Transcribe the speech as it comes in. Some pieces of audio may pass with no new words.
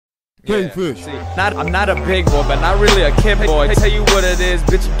KinGfisH. I'm not a big boy, but not really a kid boy. Tell you what it is,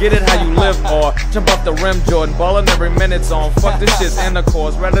 bitch, you get it how you live, or jump off the rim, Jordan, ballin' every minute's on. Fuck this shit's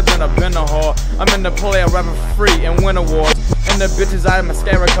intercourse, rather than a been a whore. I'm in the play, I'm rapping for free and win awards. And the bitches I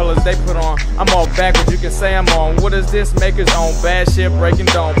mascara colors they put on, I'm all backwards, you can say I'm on. What is this? Makers on bad shit, breaking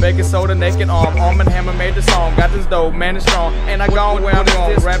dome, baking soda, naked arm. Arm and Hammer made the song, got this dope, man it's strong. And I gone where I'm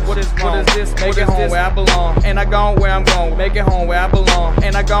going, rap what is this? Make it home where I belong. And I gone where I'm going, make it home where I belong.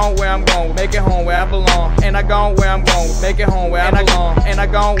 And I gone where I'm going, make it home where I belong. And I gone where I'm going, make it home where I belong. And I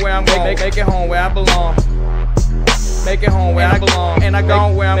gone where I'm going, make it home where I belong. Make it home where I belong. And I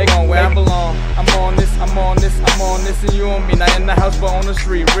gone where I'm going, where I belong. I'm on this, and you on me. Not in the house, but on the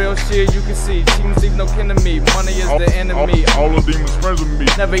street. Real shit you can see. Demons leave no kin to me. Money is the enemy. All the demons friends with me.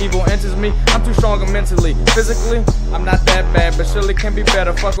 Never evil enters me. I'm too strong mentally. Physically, I'm not that bad, but surely can be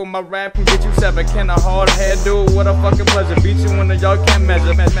better. Fuck with my rap, can get you seven. Can a hard head do it? What a fucking pleasure. Beat you when the y'all can't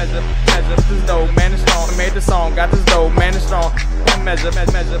measure. This dope, man is strong. I made the song, got this dope, man is strong. Can't measure.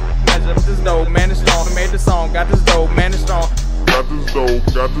 This dope, man is strong. I made the song, got this dope, man is strong. Got this dope,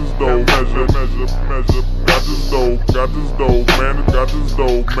 measure. Got this dope, man, got this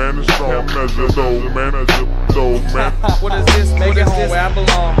dope, man, it's strong. Measure, dope, man. What is this? Make it home where I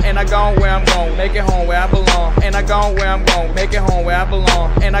belong. And I gone where I'm going, make it home where I belong. And I gone where I'm going, make it home where I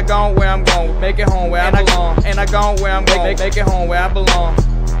belong. And I gone where I'm going, make it home where I belong. And I gone where I'm going, make it home where I belong.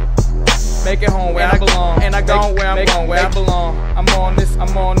 Make it home where I belong. And I gone where I'm going, where I belong. I'm on this.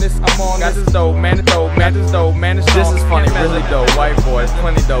 Got this dope, man, it's dope, man, this dope, man, it's strong. This is funny, really dope. White boys,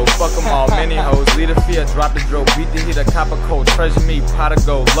 plenty dope. Fuck them all, many hoes. Lead a fear, drop the drove. Beat the heater, copper coat. Treasure me, pot of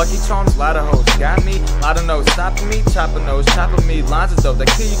gold. Lucky charms, lot of hoes. Got me, lot of nose. Stopping me, chopping nose. Chopping me, lines is dope. That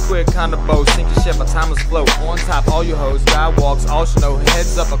kill you quick, kind of bow. Sink your ship, a timeless float. On top, all your hoes. God walks, all snow.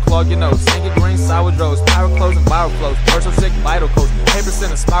 Heads up, a clog your nose. Sink your green, sour droves. Pirate clothes and viral flows. Virtual sick, vital coast. Papers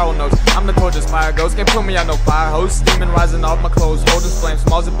in a spiral notes. I'm the torch fire ghost. Can't put me out no fire hose. Steaming, rising off my clothes. Holding flames,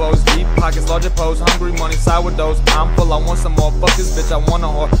 smalls and bows. Deep pockets, larger pose. Hungry money, sourdoughs. I'm full, I want some more. Fuck this bitch, I want a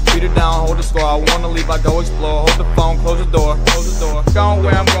whore. Beat her down, hold the score. I wanna leave, I go explore. Hold the phone, close the door. Gone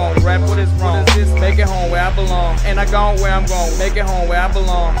where I'm going, rap what is wrong. Make it home where I belong. And I gone where I'm going, make it home where I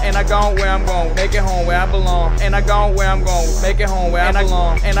belong. And I gone where I'm going, make it home where I belong. And I gone where I'm going, make it home where I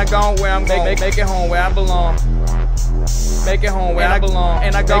belong. And I gone where I'm going, make it home where I belong. Make it home where I belong.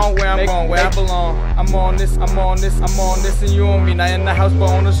 And I gone where I'm going, where I belong. I'm on this, and you on me. Not in the house, but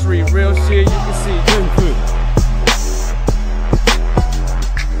on the street. Real shit you can see.